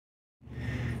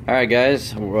Alright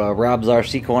guys, Rob's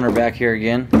RC Corner back here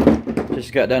again.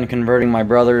 Just got done converting my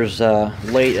brother's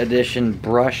late edition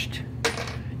brushed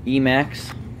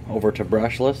maxx over to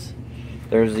brushless.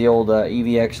 There's the old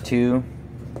EVX2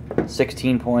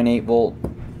 16.8 volt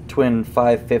twin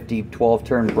 550 12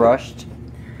 turn brushed,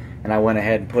 and I went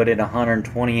ahead and put in a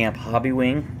 120 amp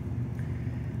Hobbywing.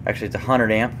 Actually it's a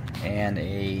 100 amp and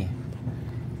a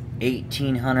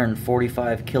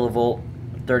 1845 kilovolt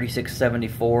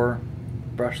 3674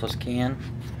 brushless can.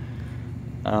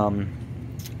 2.4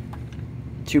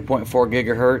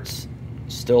 gigahertz,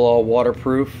 still all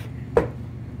waterproof.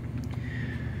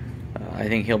 I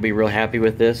think he'll be real happy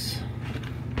with this.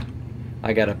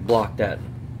 I gotta block that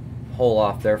hole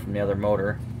off there from the other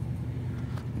motor,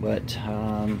 but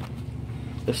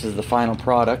this is the final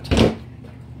product.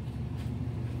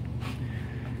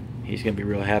 He's gonna be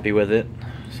real happy with it,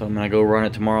 so I'm gonna go run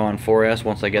it tomorrow on 4S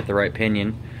once I get the right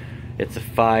pinion. It's a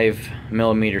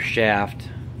 5mm shaft,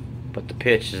 but the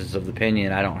pitches of the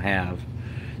pinion I don't have,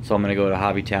 so I'm gonna go to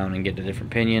Hobbytown and get a different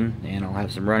pinion, and I'll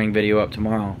have some running video up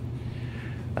tomorrow.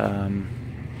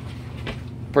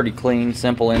 Pretty clean,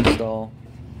 simple install.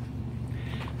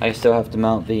 I still have to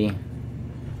mount the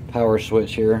power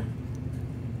switch here.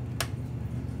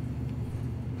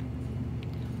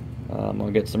 I'll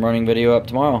get some running video up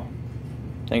tomorrow.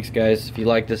 Thanks guys. If you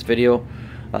like this video,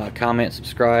 comment,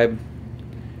 subscribe.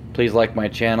 Please like my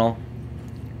channel.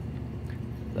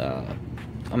 I'm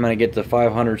going to get to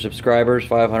 500 subscribers,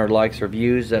 500 likes or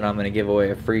views, and I'm going to give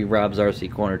away a free Rob's RC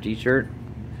Corner t-shirt.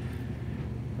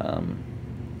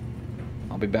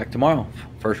 I'll be back tomorrow.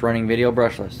 First running video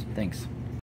brushless. Thanks.